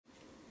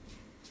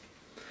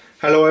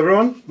Hello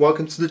everyone,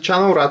 welcome to the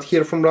channel. Rad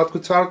here from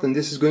Radko Tarot, and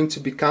this is going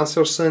to be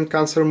Cancer Sun,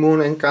 Cancer Moon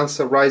and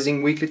Cancer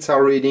Rising weekly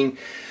tarot reading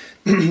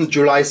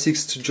July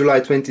 6th to July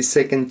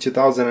 22nd,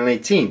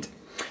 2018.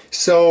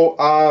 So,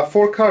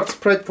 4-card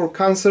spread for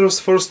Cancers.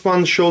 First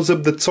one shows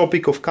up the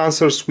topic of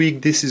Cancer's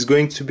week. This is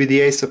going to be the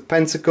Ace of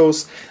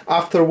Pentacles.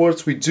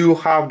 Afterwards, we do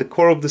have the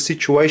core of the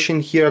situation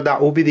here. That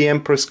will be the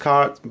Empress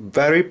card.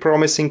 Very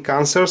promising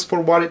Cancers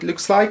for what it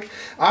looks like.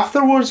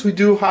 Afterwards, we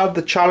do have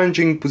the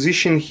challenging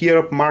position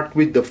here marked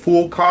with the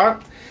Fool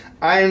card.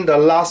 And the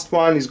last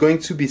one is going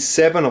to be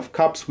 7 of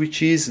Cups,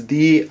 which is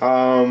the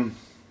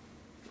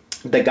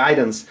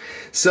guidance.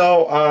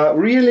 So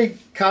really,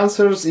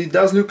 Cancers, it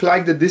does look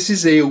like that this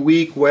is a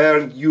week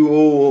where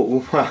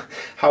you,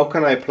 how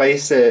can I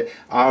place it,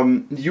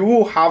 you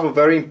will have a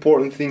very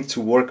important thing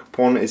to work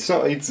upon. It's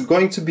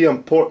going to be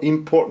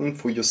important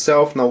for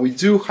yourself. Now we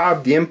do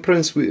have the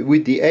Empress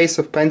with the Ace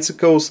of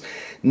Pentacles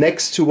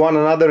next to one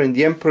another, and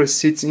the Empress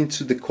sits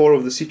into the core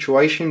of the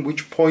situation,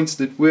 which points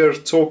that we're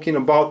talking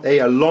about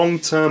a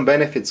long-term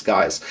benefits,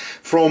 guys,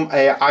 from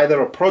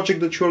either a project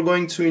that you're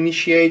going to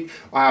initiate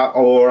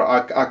or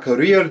a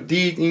career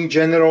deed in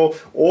general,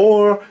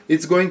 or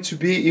it's going to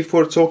be, if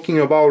we're talking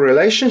about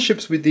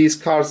relationships with these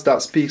cards,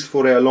 that speaks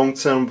for a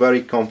long-term,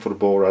 very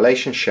comfortable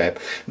relationship.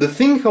 The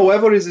thing,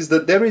 however, is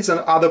that there is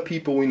other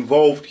people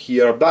involved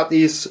here. That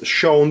is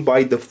shown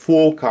by the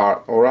Fool card,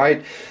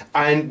 alright?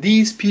 And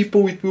these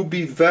people, it will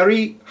be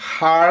very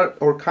hard,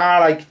 or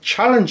kind of like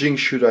challenging,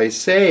 should I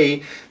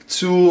say,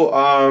 to,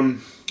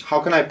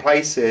 how can I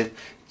place it,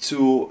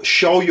 to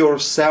show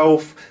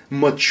yourself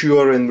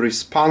mature and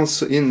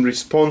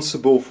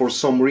responsible for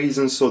some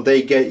reason, so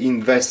they get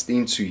invested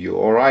into you,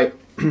 all right?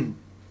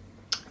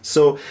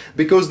 So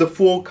because the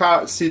Fool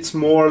card sits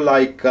more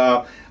like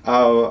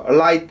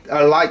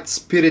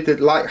light-spirited,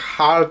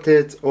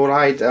 light-hearted, all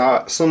right,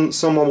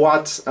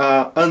 somewhat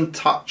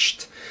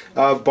untouched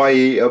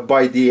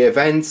by the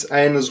events,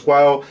 and as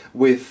well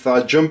with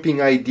jumping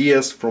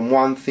ideas from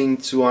one thing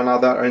to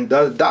another. And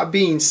that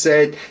being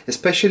said,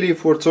 especially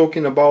if we're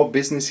talking about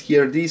business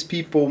here, these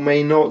people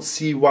may not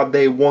see what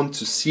they want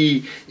to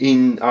see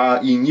in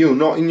you,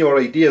 not in your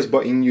ideas,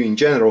 but in you in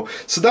general.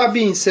 So that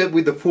being said,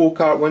 with the Fool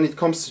card, when it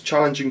comes to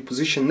challenging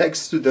position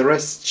next to the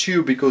rest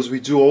too, because we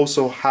do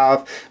also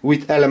have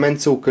with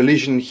elemental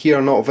collision here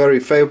not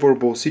very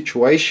favorable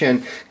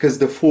situation, because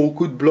the Fool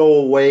could blow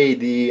away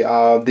the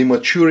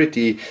maturity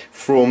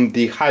from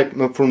the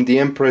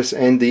Empress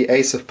and the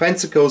Ace of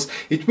Pentacles.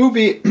 It will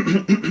be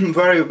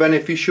very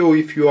beneficial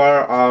if you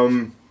are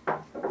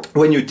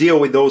when you deal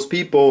with those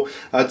people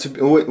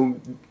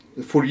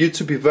for you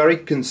to be very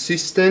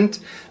consistent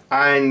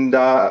and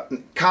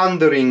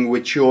candoring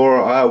with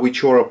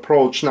your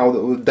approach. Now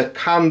the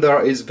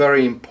candor is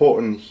very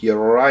important here,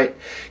 all right,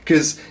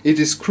 because it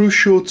is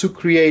crucial to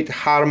create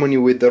harmony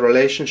with the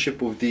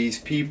relationship of these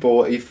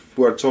people if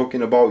we're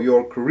talking about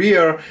your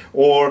career,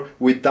 or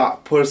with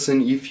that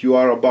person if you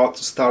are about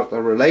to start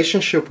a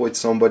relationship with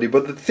somebody.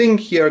 But the thing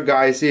here,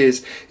 guys,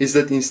 is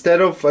that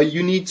instead of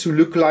you need to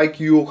look like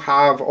you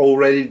have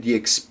already the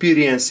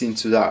experience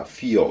into that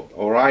field,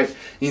 all right,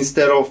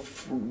 instead of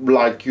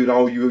like, you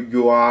know,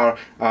 you are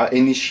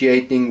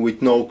initiating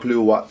with no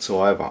clue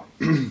whatsoever.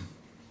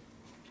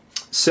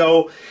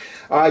 So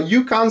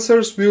you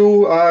Cancers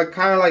will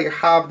kind of like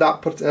have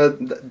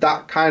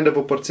that kind of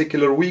a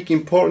particular week.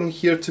 Important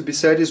here to be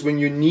said is when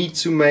you need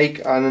to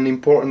make an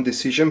important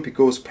decision,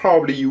 because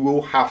probably you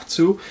will have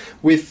to,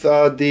 with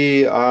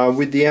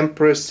the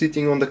Empress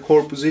sitting on the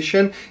core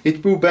position.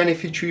 It will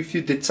benefit you if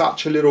you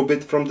detach a little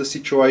bit from the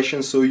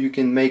situation, so you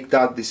can make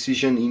that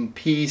decision in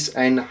peace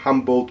and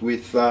humbled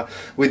with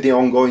the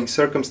ongoing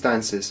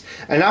circumstances.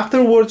 And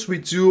afterwards, we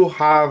do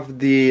have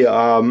the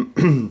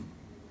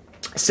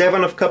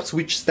 7 of Cups,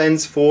 which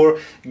stands for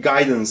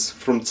guidance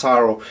from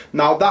Tarot.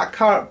 Now that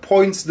card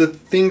points that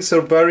things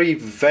are very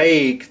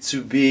vague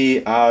to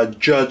be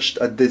judged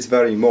at this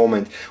very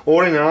moment,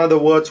 or in other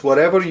words,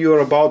 whatever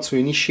you're about to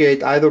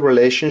initiate, either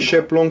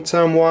relationship,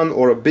 long-term one,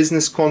 or a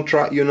business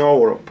contract, you know,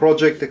 or a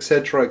project,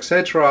 etc.,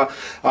 etc.,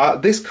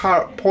 this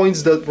card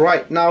points that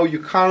right now you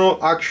cannot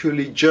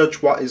actually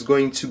judge what is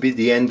going to be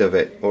the end of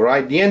it, all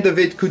right? The end of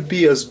it could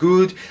be as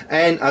good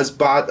and as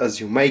bad as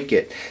you make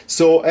it.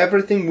 So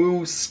everything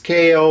will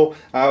scale in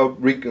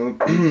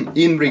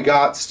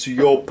regards to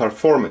your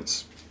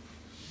performance.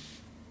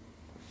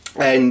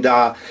 And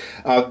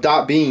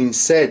that being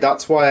said,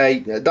 that's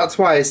why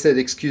I said,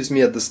 excuse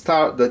me, at the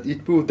start, that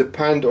it will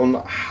depend on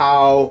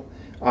how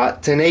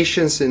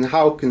tenacious and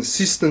how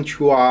consistent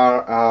you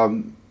are,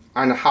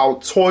 and how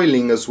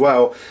toiling as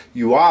well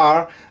you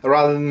are,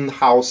 rather than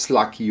how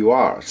slacky you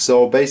are.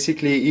 So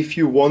basically, if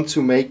you want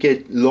to make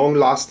it long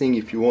lasting,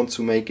 if you want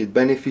to make it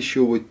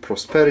beneficial with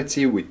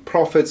prosperity, with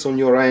profits on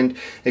your end,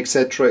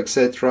 etc.,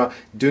 etc.,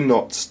 do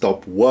not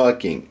stop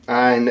working.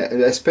 And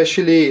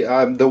especially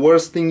the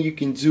worst thing you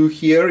can do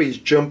here is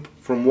jump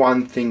from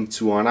one thing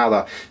to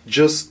another.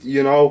 Just,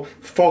 you know,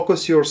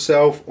 focus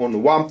yourself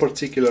on one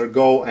particular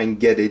goal and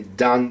get it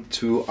done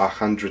to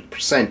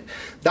 100%.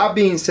 That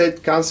being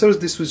said, Cancers,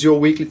 this was your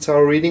weekly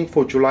tarot reading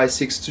for July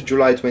 6th to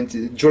July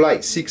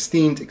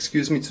 16th,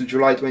 excuse me, to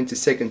July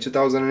 22nd,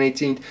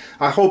 2018.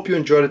 I hope you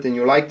enjoyed it and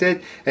you liked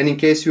it. And in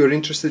case you are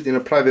interested in a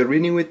private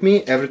reading with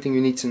me, everything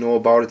you need to know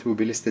about it will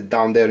be listed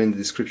down there in the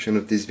description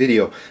of this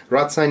video.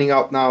 Rad signing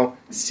out now.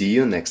 See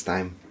you next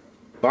time.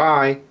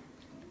 Bye.